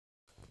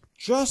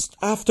Just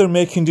after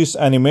making this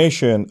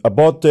animation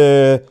about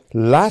the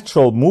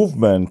lateral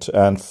movement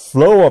and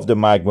flow of the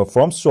magma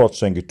from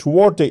Sundhnúka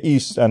toward the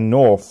east and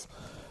north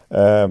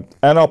and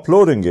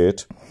uploading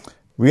it,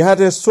 we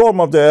had a storm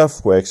of the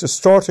earthquakes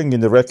starting in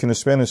the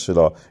Reykjanes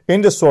Peninsula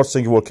in the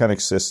Sundhnúka volcanic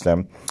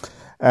system.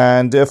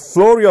 And the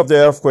flurry of the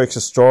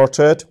earthquakes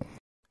started,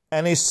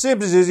 and it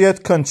seems it is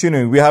yet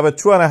continuing. We have a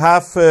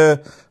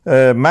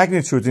 2.5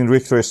 magnitude in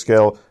Richter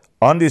scale.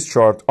 On this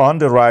chart, on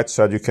the right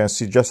side, you can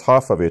see just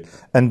half of it.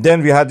 And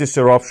then we had this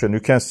eruption. You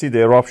can see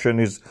the eruption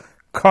is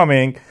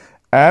coming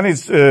and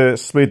it's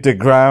split the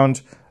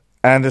ground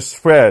and the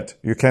spread.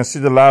 You can see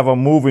the lava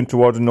moving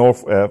toward the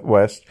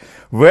northwest,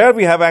 where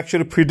we have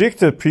actually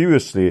predicted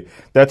previously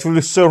that it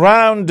will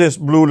surround this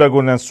Blue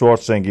Lagoon and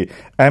Sundhnúka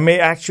and may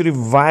actually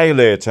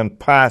violate and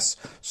pass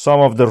some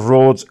of the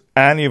roads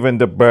and even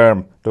the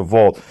berm, the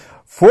wall.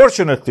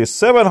 Fortunately,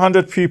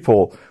 700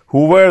 people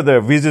who were there,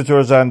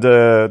 visitors and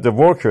the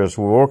workers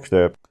who worked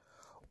there,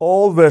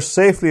 all were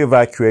safely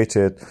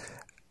evacuated.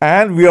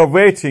 And we are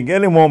waiting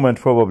any moment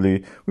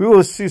probably. We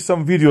will see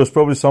some videos,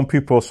 probably some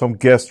people, some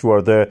guests who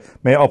are there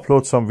may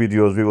upload some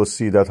videos. We will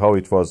see that how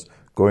it was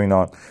going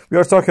on. We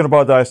are talking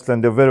about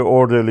Iceland, a very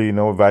orderly,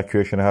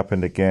 evacuation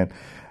happened again.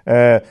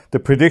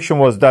 The prediction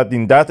was that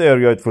in that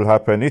area it will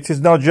happen. It is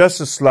now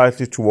just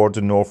slightly toward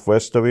the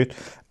northwest of it.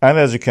 And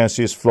as you can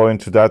see, it's flowing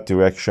to that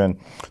direction,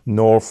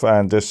 north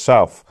and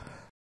south.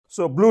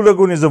 So Blue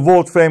Lagoon is a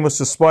world famous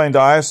spa in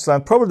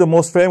Iceland, probably the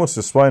most famous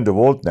spa in the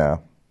world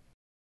now.